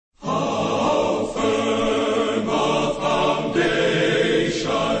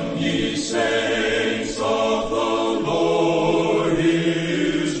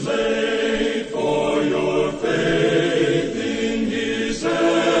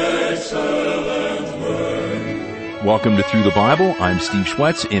Welcome to Through the Bible. I'm Steve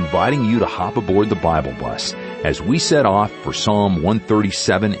Schwetz, inviting you to hop aboard the Bible bus as we set off for Psalm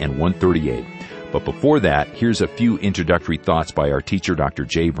 137 and 138. But before that, here's a few introductory thoughts by our teacher, Dr.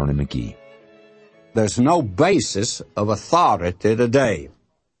 J. Vernon McGee. There's no basis of authority today.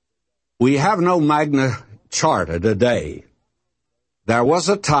 We have no Magna Charta today. There was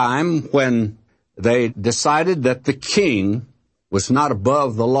a time when they decided that the king was not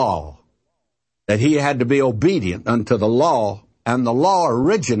above the law, that he had to be obedient unto the law, and the law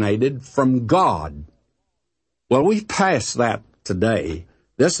originated from God. Well, we've passed that today.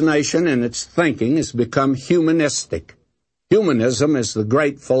 This nation in its thinking has become humanistic. Humanism is the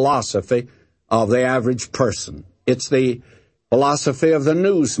great philosophy of the average person. It's the philosophy of the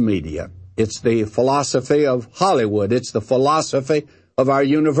news media. It's the philosophy of Hollywood. It's the philosophy of our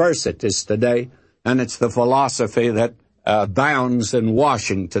universities today. And it's the philosophy that abounds in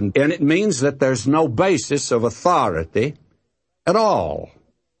Washington. And it means that there's no basis of authority at all.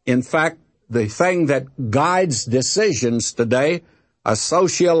 In fact, the thing that guides decisions today are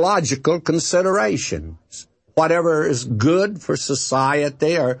sociological considerations. Whatever is good for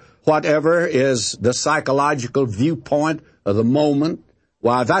society or whatever is the psychological viewpoint of the moment,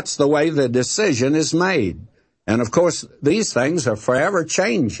 why, that's the way the decision is made. And, of course, these things are forever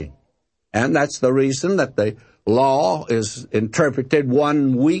changing. And that's the reason that the law is interpreted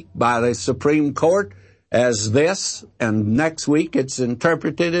one week by the Supreme Court as this, and next week it's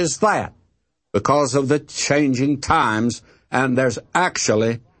interpreted as that, because of the changing times, and there's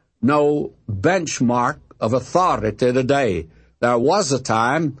actually no benchmark of authority today. There was a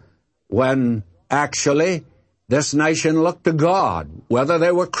time when actually this nation looked to God, whether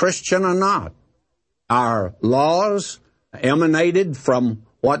they were Christian or not. Our laws emanated from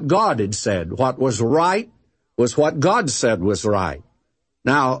what God had said. What was right was what God said was right.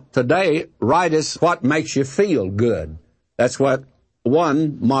 Now, today, right is what makes you feel good. That's what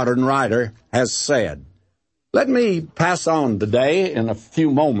one modern writer has said. Let me pass on today in a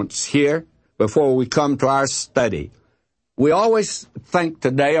few moments here before we come to our study. We always think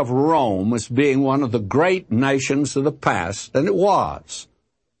today of Rome as being one of the great nations of the past, and it was.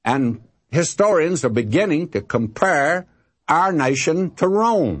 And historians are beginning to compare our nation to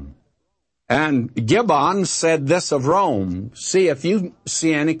Rome. And Gibbon said this of Rome. See if you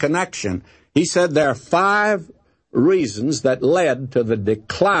see any connection. He said there are 5 reasons that led to the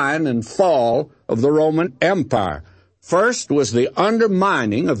decline and fall of the Roman Empire. First was the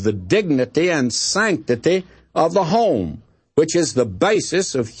undermining of the dignity and sanctity of the home, which is the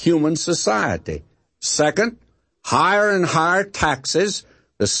basis of human society. Second, higher and higher taxes,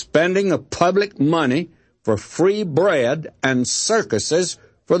 the spending of public money for free bread and circuses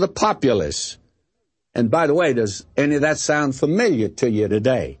for the populace. And by the way, does any of that sound familiar to you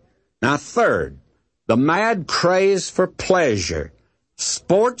today? Now, third, the mad craze for pleasure.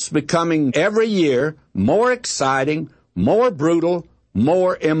 Sports becoming every year more exciting, more brutal,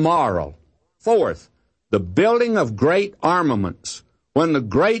 more immoral. Fourth, the building of great armaments when the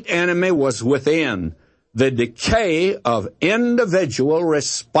great enemy was within. The decay of individual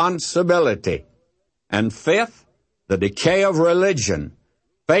responsibility. And fifth, the decay of religion,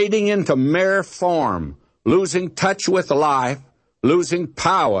 fading into mere form, losing touch with life, losing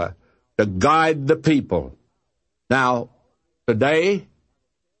power to guide the people. Now, today,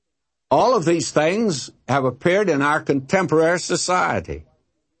 all of these things have appeared in our contemporary society.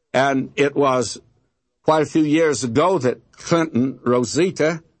 And it was quite a few years ago that Clinton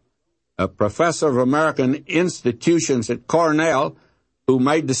Rosita, a professor of American institutions at Cornell, who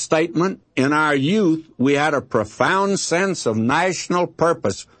made the statement, in our youth, we had a profound sense of national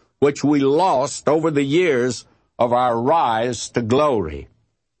purpose, which we lost over the years of our rise to glory.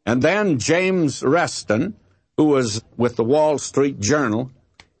 And then James Reston, who was with the Wall Street Journal,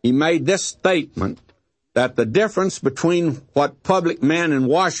 he made this statement, that the difference between what public men in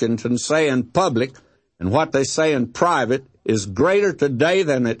Washington say in public and what they say in private is greater today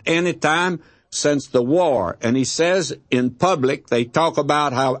than at any time since the war. And he says in public they talk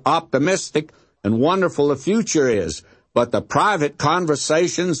about how optimistic and wonderful the future is, but the private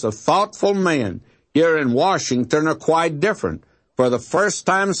conversations of thoughtful men here in Washington are quite different. For the first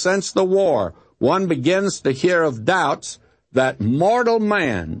time since the war, one begins to hear of doubts that mortal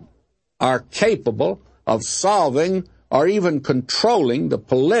man are capable of solving or even controlling the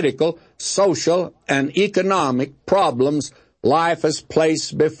political, social, and economic problems life has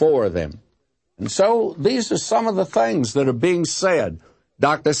placed before them. And so these are some of the things that are being said.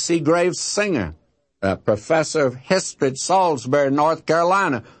 Dr. Seagrave Singer, a professor of history at Salisbury, North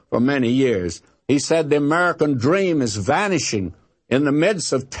Carolina, for many years, he said the American dream is vanishing in the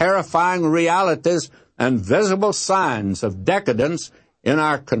midst of terrifying realities and visible signs of decadence in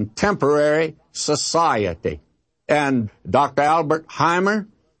our contemporary society. And Dr. Albert Heimer,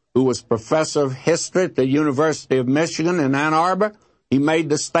 who was professor of history at the University of Michigan in Ann Arbor, he made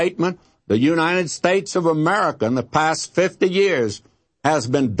the statement, the United States of America in the past 50 years has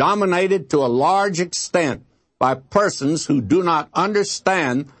been dominated to a large extent by persons who do not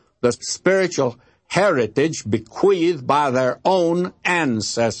understand the spiritual heritage bequeathed by their own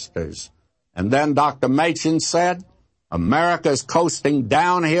ancestors. And then Dr. Machen said, America is coasting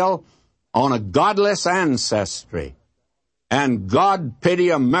downhill on a godless ancestry. And God pity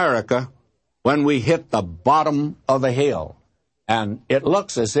America when we hit the bottom of the hill. And it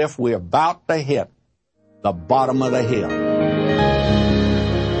looks as if we're about to hit the bottom of the hill.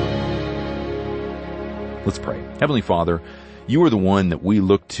 Let's pray. Heavenly Father, you are the one that we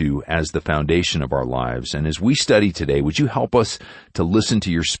look to as the foundation of our lives. And as we study today, would you help us to listen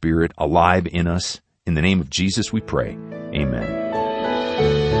to your Spirit alive in us? In the name of Jesus we pray. Amen.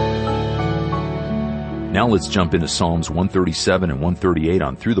 Now let's jump into Psalms 137 and 138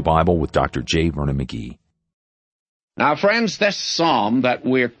 on Through the Bible with Dr. J. Vernon McGee. Now, friends, this psalm that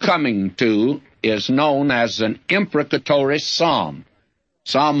we're coming to is known as an imprecatory psalm,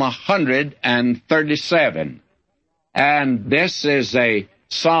 Psalm 137. And this is a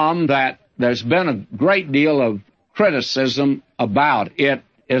psalm that there's been a great deal of criticism about. It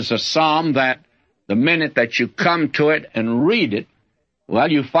is a psalm that the minute that you come to it and read it, well,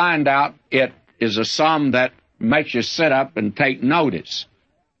 you find out it is a psalm that makes you sit up and take notice.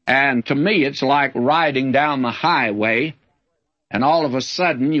 And to me, it's like riding down the highway, and all of a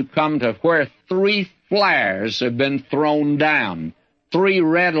sudden you come to where 3 flares have been thrown down. 3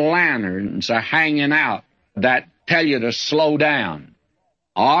 red lanterns are hanging out that tell you to slow down.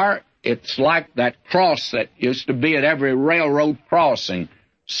 Or it's like that cross that used to be at every railroad crossing.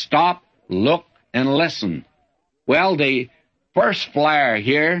 Stop, look, and listen. Well, the first flare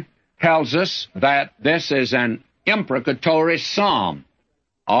here tells us that this is an imprecatory psalm.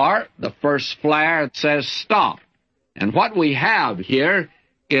 Or the first flare says stop. And what we have here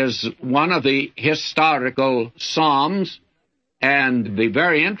is one of the historical psalms. And the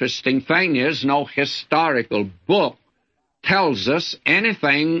very interesting thing is no historical book tells us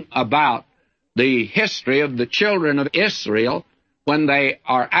anything about the history of the children of Israel when they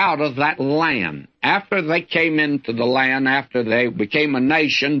are out of that land. After they came into the land, after they became a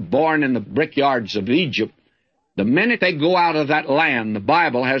nation born in the brickyards of Egypt, the minute they go out of that land, the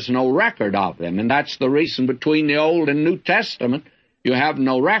Bible has no record of them. And that's the reason between the Old and New Testament, you have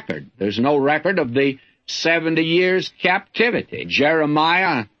no record. There's no record of the 70 years captivity.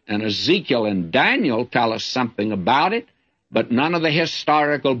 Jeremiah and Ezekiel and Daniel tell us something about it, but none of the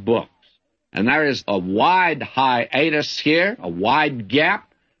historical books. And there is a wide hiatus here, a wide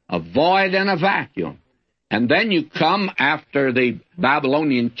gap, a void and a vacuum. And then you come after the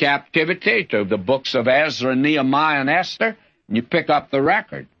Babylonian captivity to the books of Ezra, Nehemiah, and Esther, and you pick up the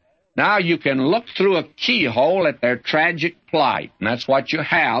record. Now you can look through a keyhole at their tragic plight, and that's what you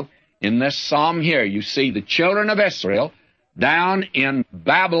have in this psalm here. You see the children of Israel down in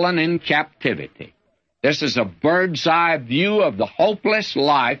Babylon in captivity. This is a bird's-eye view of the hopeless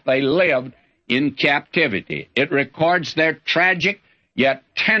life they lived in captivity. It records their tragic yet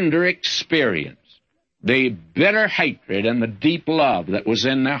tender experience, the bitter hatred and the deep love that was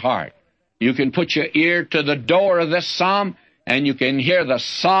in their heart. You can put your ear to the door of this psalm, and you can hear the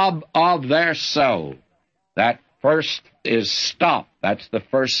sob of their soul. That first is stop. That's the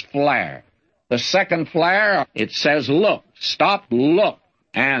first flare. The second flare, it says look. Stop, look.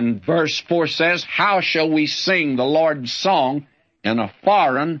 And verse 4 says, how shall we sing the Lord's song in a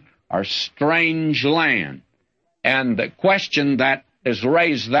foreign or strange land? And the question that is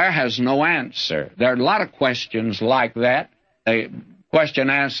raised there has no answer. There are a lot of questions like that. A question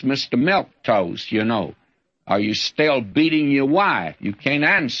asked Mr. Milquetoast, you know, are you still beating your wife? You can't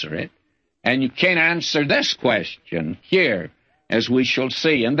answer it. And you can't answer this question here, as we shall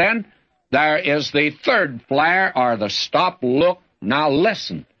see. And then there is the third flare, or the stop, look, now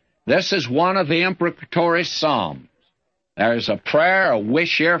listen. This is one of the imprecatory psalms. There is a prayer, a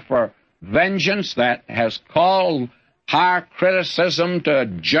wish here for vengeance that has called higher criticism to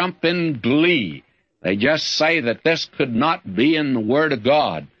jump in glee. They just say that this could not be in the Word of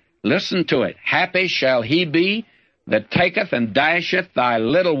God. Listen to it. Happy shall he be that taketh and dasheth thy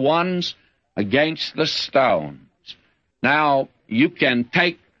little ones against the stones. Now, you can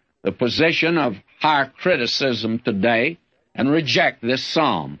take the position of higher criticism today and reject this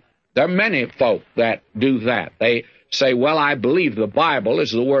psalm. There are many folk that do that. They say, well, I believe the Bible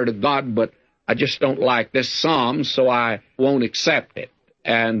is the Word of God, but I just don't like this psalm, so I won't accept it.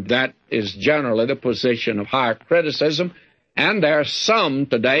 And that is generally the position of higher criticism. And there are some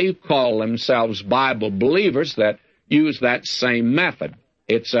today who call themselves Bible believers that use that same method.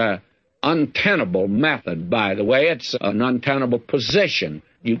 It's an untenable method, by the way. It's an untenable position.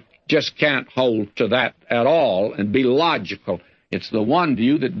 You just can't hold to that at all and be logical. It's the one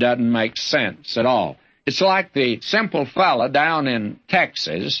view that doesn't make sense at all. It's like the simple fella down in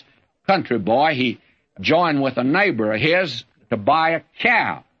Texas, country boy. He joined with a neighbor of his to buy a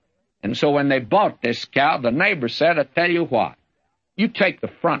cow. And so when they bought this cow, the neighbor said, I tell you what, you take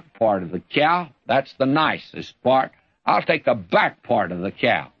the front part of the cow. That's the nicest part. I'll take the back part of the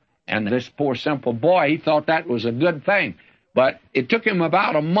cow. And this poor simple boy, he thought that was a good thing. But it took him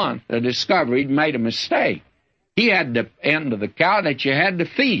about a month to discover he'd made a mistake. He had the end of the cow that you had to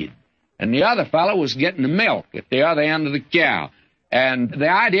feed, and the other fellow was getting the milk at the other end of the cow. And the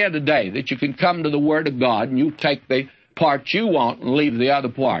idea today that you can come to the Word of God and you take the part you want and leave the other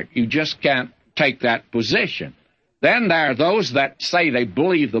part, you just can't take that position. Then there are those that say they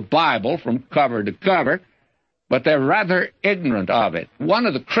believe the Bible from cover to cover, but they're rather ignorant of it. One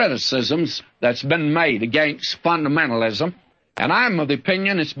of the criticisms that's been made against fundamentalism, and I'm of the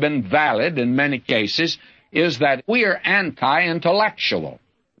opinion it's been valid in many cases, is that we are anti-intellectual.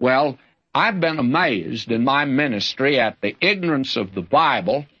 Well, I've been amazed in my ministry at the ignorance of the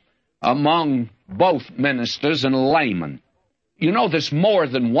Bible among both ministers and laymen. You know, there's more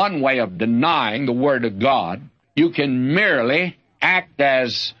than one way of denying the Word of God. You can merely act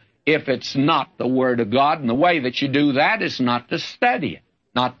as if it's not the Word of God, and the way that you do that is not to study it,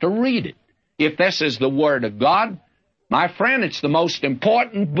 not to read it. If this is the Word of God, my friend, it's the most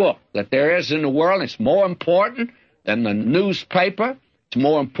important book that there is in the world. It's more important than the newspaper. It's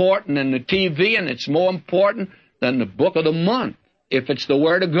more important than the TV, and it's more important than the book of the month, if it's the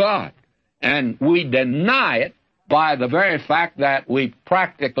Word of God. And we deny it by the very fact that we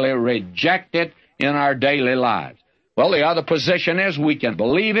practically reject it in our daily lives. Well, the other position is we can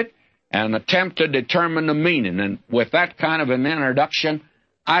believe it and attempt to determine the meaning. And with that kind of an introduction,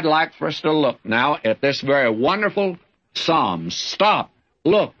 I'd like for us to look now at this very wonderful psalm. Stop,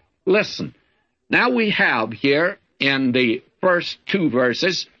 look, listen. Now we have here in the first two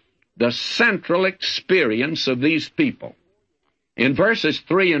verses the central experience of these people. In verses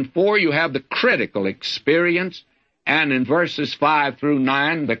 3 and 4, you have the critical experience, and in verses 5 through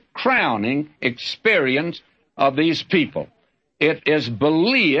 9, the crowning experience of these people. It is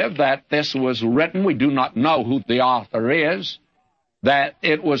believed that this was written, we do not know who the author is, that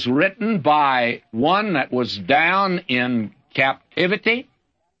it was written by one that was down in captivity,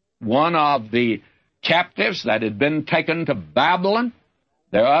 one of the captives that had been taken to Babylon.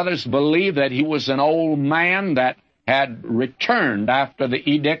 There are others believe that he was an old man that had returned after the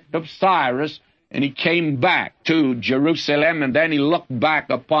edict of Cyrus, and he came back to Jerusalem, and then he looked back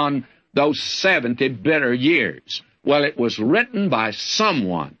upon those 70 bitter years. Well, it was written by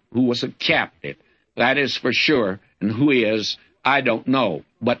someone who was a captive, that is for sure, and who he is, I don't know.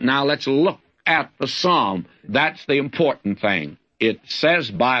 But now let's look at the psalm. That's the important thing. It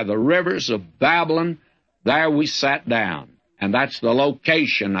says, by the rivers of Babylon, there we sat down. And that's the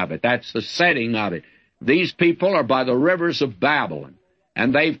location of it. That's the setting of it. These people are by the rivers of Babylon,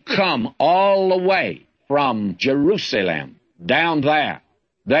 and they've come all the way from Jerusalem down there.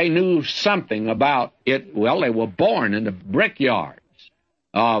 They knew something about it. Well, they were born in the brickyards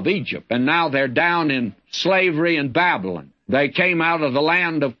of Egypt, and now they're down in slavery in Babylon. They came out of the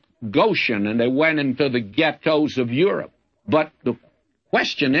land of Goshen, and they went into the ghettos of Europe. But the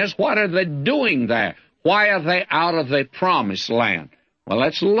question is, what are they doing there? Why are they out of the promised land? Well,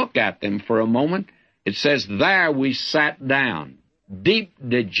 let's look at them for a moment. It says, there we sat down, deep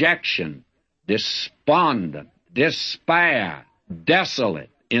dejection, despondent, despair, desolate,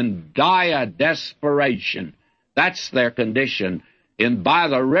 in dire desperation. That's their condition. By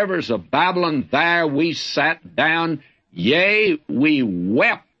the rivers of Babylon, there we sat down, yea, we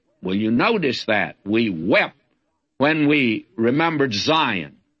wept. Will you notice that? We wept when we remembered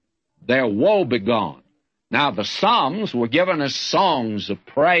Zion, their woe begone. Now, the Psalms were given us songs of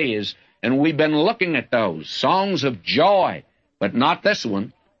praise, and we've been looking at those, songs of joy, but not this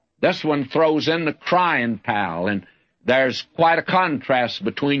one. This one throws in the crying pal, and there's quite a contrast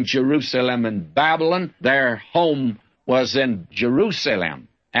between Jerusalem and Babylon. Their home was in Jerusalem,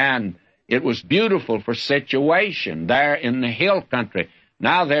 and it was beautiful for situation there in the hill country.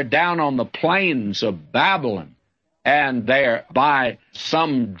 Now they're down on the plains of Babylon, and they're by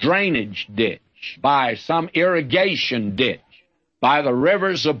some drainage ditch, by some irrigation ditch, by the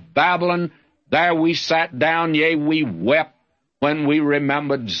rivers of Babylon. There we sat down, yea, we wept when we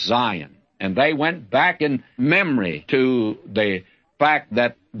remembered Zion. And they went back in memory to the fact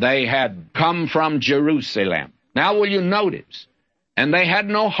that they had come from Jerusalem. Now will you notice? And they had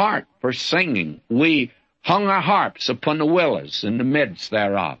no heart for singing. We hung our harps upon the willows in the midst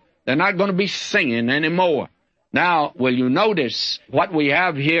thereof. They're not going to be singing anymore. Now, will you notice what we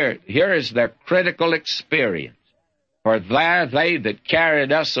have here? Here is their critical experience. For there they that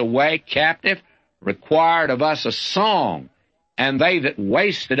carried us away captive required of us a song, and they that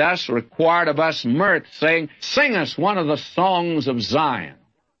wasted us required of us mirth, saying, Sing us one of the songs of Zion.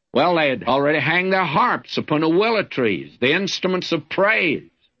 Well, they had already hanged their harps upon the willow trees, the instruments of praise.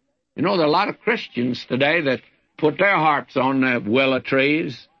 You know, there are a lot of Christians today that put their harps on the willow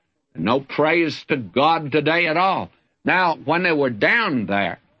trees. No praise to God today at all. Now, when they were down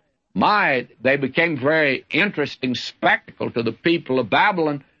there, they became very interesting spectacle to the people of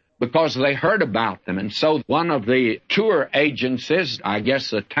Babylon because they heard about them. And so one of the tour agencies, I guess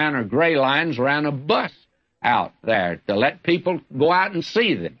the Tanner Gray Lines, ran a bus out there to let people go out and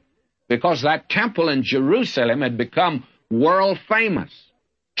see them, because that temple in Jerusalem had become world famous.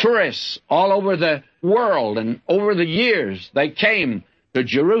 Tourists all over the world and over the years, they came to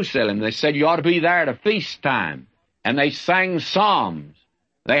Jerusalem. They said, you ought to be there at a feast time. And they sang psalms.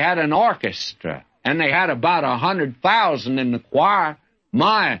 They had an orchestra, and they had about 100,000 in the choir.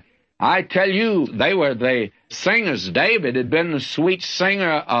 I tell you, they were the singers. David had been the sweet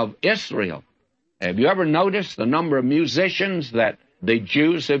singer of Israel. Have you ever noticed the number of musicians that the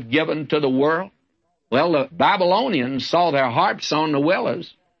Jews have given to the world? Well, the Babylonians saw their harps on the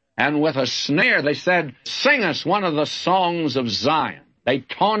willows, and with a snare they said, Sing us one of the songs of Zion. They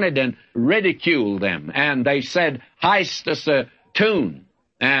taunted and ridiculed them, and they said, Heist us a tune.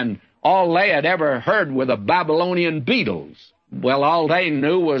 And all they had ever heard were the Babylonian Beatles. Well, all they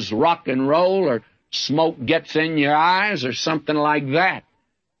knew was rock and roll or smoke gets in your eyes or something like that.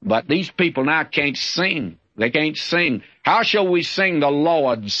 But these people now can't sing. They can't sing. How shall we sing the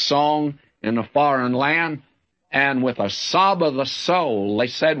Lord's song in a foreign land? And with a sob of the soul, they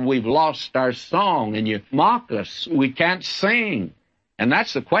said, we've lost our song, and you mock us. We can't sing. And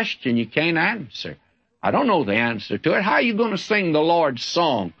that's the question you can't answer. I don't know the answer to it. How are you going to sing the Lord's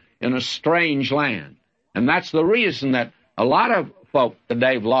song in a strange land? And that's the reason that a lot of folk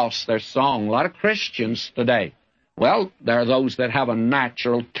today have lost their song, a lot of Christians today. Well, there are those that have a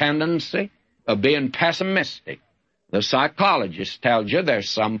natural tendency of being pessimistic. The psychologist tells you there's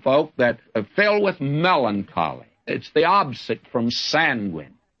some folk that are filled with melancholy. It's the opposite from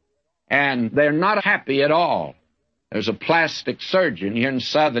sanguine. And they're not happy at all. There's a plastic surgeon here in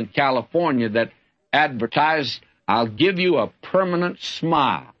Southern California that advertised, I'll give you a permanent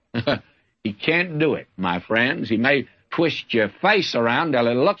smile. He can't do it, my friends. He may twist your face around till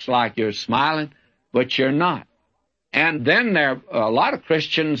it looks like you're smiling, but you're not. And then there are a lot of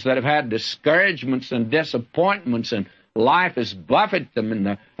Christians that have had discouragements and disappointments, and life has buffeted them in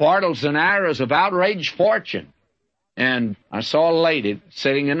the portals and arrows of outraged fortune. And I saw a lady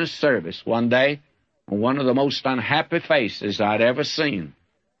sitting in a service one day, one of the most unhappy faces I'd ever seen.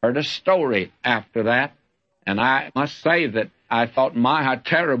 Heard a story after that, and I must say that I thought, how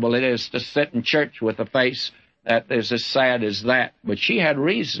terrible it is to sit in church with a face that is as sad as that. But she had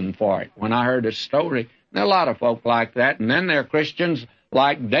reason for it when I heard her story. There are a lot of folk like that. And then there are Christians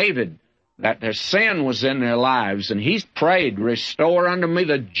like David, that their sin was in their lives, and he's prayed, restore unto me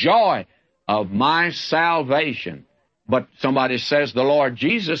the joy of my salvation. But somebody says the Lord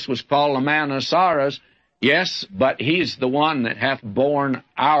Jesus was called a man of sorrows. Yes, but he's the one that hath borne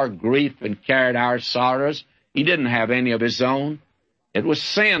our grief and carried our sorrows. He didn't have any of his own. It was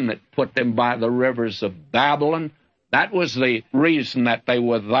sin that put them by the rivers of Babylon. That was the reason that they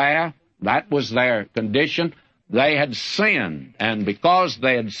were there. That was their condition. They had sinned, and because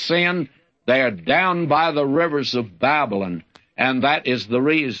they had sinned, they are down by the rivers of Babylon, and that is the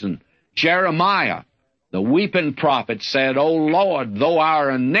reason. Jeremiah, the weeping prophet, said, O Lord, though our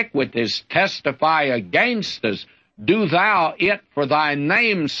iniquities testify against us, do thou it for thy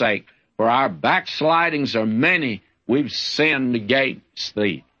name's sake, for our backslidings are many, we've sinned against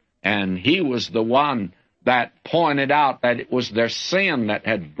thee. And he was the one that pointed out that it was their sin that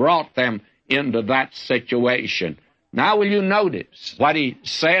had brought them into that situation. Now will you notice what he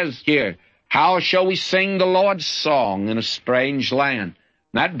says here? How shall we sing the Lord's song in a strange land?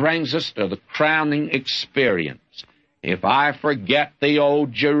 That brings us to the crowning experience. If I forget thee, O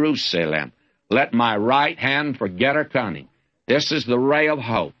Jerusalem, let my right hand forget her cunning. This is the ray of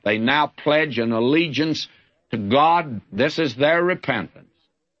hope. They now pledge an allegiance to God. This is their repentance.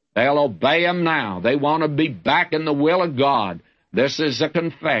 They'll obey him now. They want to be back in the will of God. This is a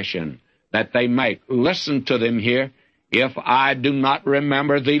confession that they make. Listen to them here. If I do not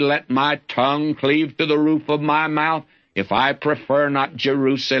remember thee, let my tongue cleave to the roof of my mouth. if I prefer not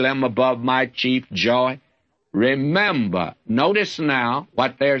Jerusalem above my chief joy. Remember, notice now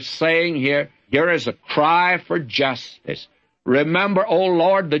what they're saying here. Here is a cry for justice. Remember, O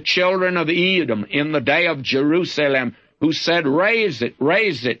Lord, the children of Edom in the day of Jerusalem, who said, raise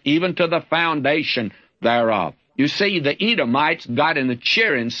it, even to the foundation thereof. You see, the Edomites got in the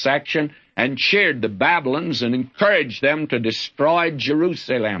cheering section and cheered the Babylons and encouraged them to destroy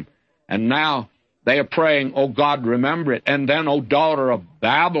Jerusalem. And now they are praying, O God, remember it. And then, O daughter of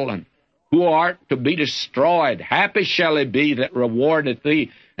Babylon, who art to be destroyed, happy shall he be that rewardeth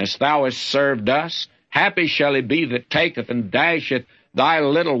thee as thou hast served us. Happy shall he be that taketh and dasheth thy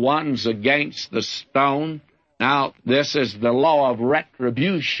little ones against the stone. Now, this is the law of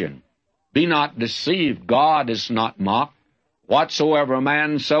retribution. Be not deceived, God is not mocked. Whatsoever a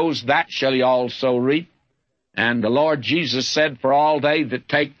man sows, that shall he also reap. And the Lord Jesus said, for all they that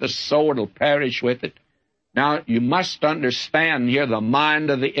take the sword will perish with it. Now, you must understand here the mind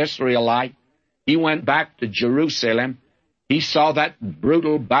of the Israelite. He went back to Jerusalem. He saw that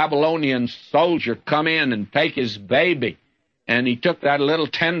brutal Babylonian soldier come in and take his baby. And he took that little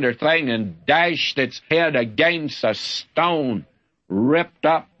tender thing and dashed its head against a stone, ripped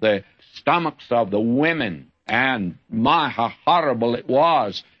up the stomachs of the women. And my, how horrible it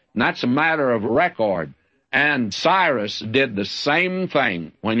was. And that's a matter of record. And Cyrus did the same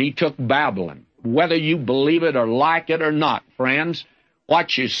thing when he took Babylon. Whether you believe it or like it or not, friends,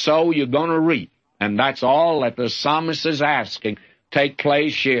 what you sow, you're going to reap. And that's all that the psalmist is asking take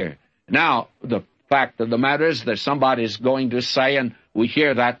place here. Now, the fact of the matter is that somebody's going to say, and we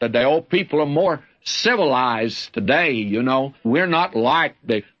hear that today, oh, people are more civilized today, you know. We're not like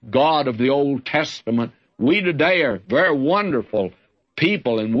the God of the Old Testament. We today are very wonderful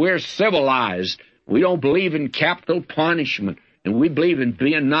people, and we're civilized. We don't believe in capital punishment, and we believe in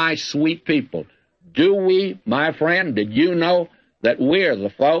being nice, sweet people. Do we, my friend? Did you know that we're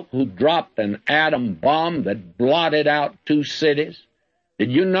the folk who dropped an atom bomb that blotted out 2 cities?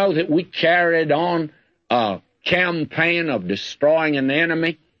 Did you know that we carried on a campaign of destroying an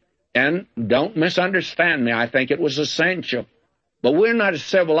enemy? And don't misunderstand me, I think it was essential. But we're not as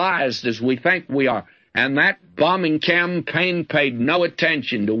civilized as we think we are. And that bombing campaign paid no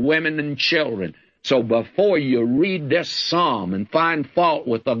attention to women and children. So before you read this psalm and find fault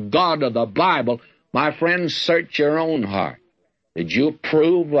with the God of the Bible, my friends, search your own heart. Did you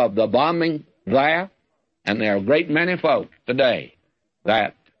approve of the bombing there? And there are a great many folks today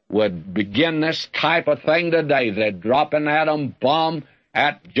that would begin this type of thing today. They'd drop an atom bomb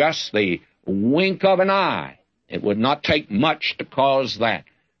at just the wink of an eye. It would not take much to cause that.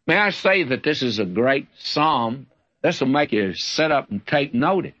 May I say that this is a great psalm? This will make you sit up and take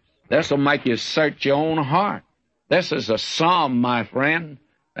notice. This will make you search your own heart. This is a psalm, my friend,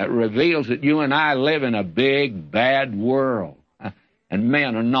 that reveals that you and I live in a big, bad world. And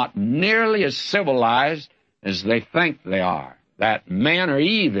men are not nearly as civilized as they think they are. That men are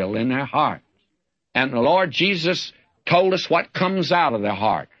evil in their hearts. And the Lord Jesus told us what comes out of their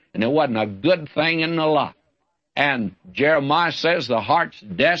heart. And there wasn't a good thing in the lot. And Jeremiah says the heart's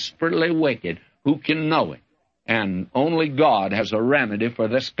desperately wicked. Who can know it? And only God has a remedy for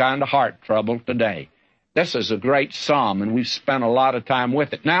this kind of heart trouble today. This is a great psalm, and we've spent a lot of time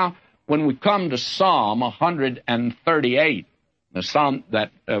with it. Now, when we come to Psalm 138, the psalm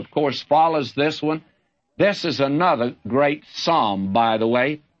that, of course, follows this one, this is another great psalm, by the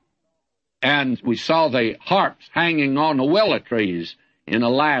way. And we saw the harps hanging on the willow trees in the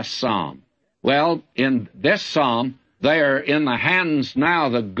last psalm. Well, in this psalm, they are in the hands now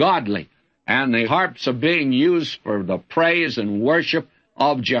of the godly, and the harps are being used for the praise and worship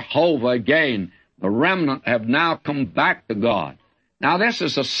of Jehovah again. The remnant have now come back to God. Now, this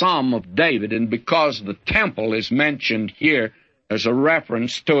is a psalm of David, and because the temple is mentioned here as a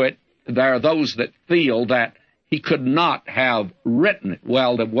reference to it, there are those that feel that he could not have written it.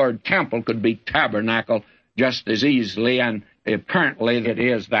 Well, the word temple could be tabernacle just as easily, and apparently it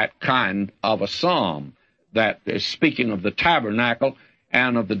is that kind of a psalm that is speaking of the tabernacle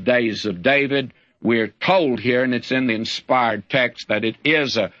and of the days of David. We're told here, and it's in the inspired text, that it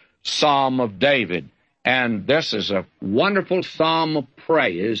is a psalm of David. And this is a wonderful psalm of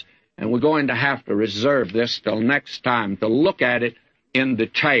praise, and we're going to have to reserve this till next time to look at it in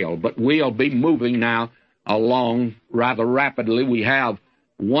detail. But we'll be moving now along rather rapidly. We have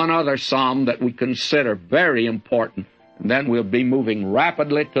one other psalm that we consider very important, and then we'll be moving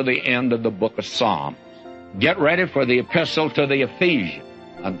rapidly to the end of the book of Psalms. Get ready for the epistle to the Ephesians.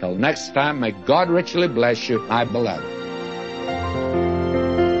 Until next time, may God richly bless you, my beloved.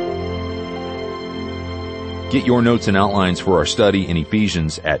 Get your notes and outlines for our study in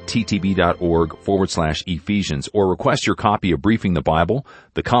Ephesians at ttb.org/Ephesians, or request your copy of Briefing the Bible,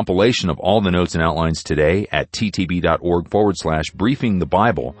 the compilation of all the notes and outlines today at ttb.org/Briefing the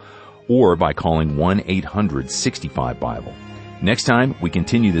Bible, or by calling 1-800-65-BIBLE. Next time, we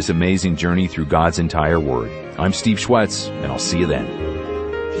continue this amazing journey through God's entire Word. I'm Steve Schwetz, and I'll see you then.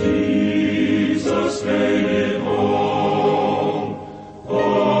 Jesus made it all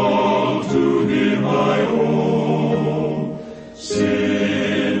to Him I owe.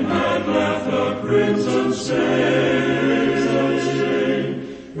 Sin had left a crimson stain,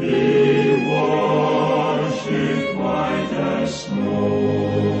 He washed it white as snow.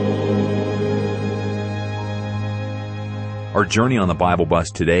 Our journey on the Bible Bus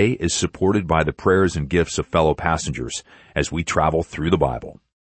today is supported by the prayers and gifts of fellow passengers as we travel through the Bible.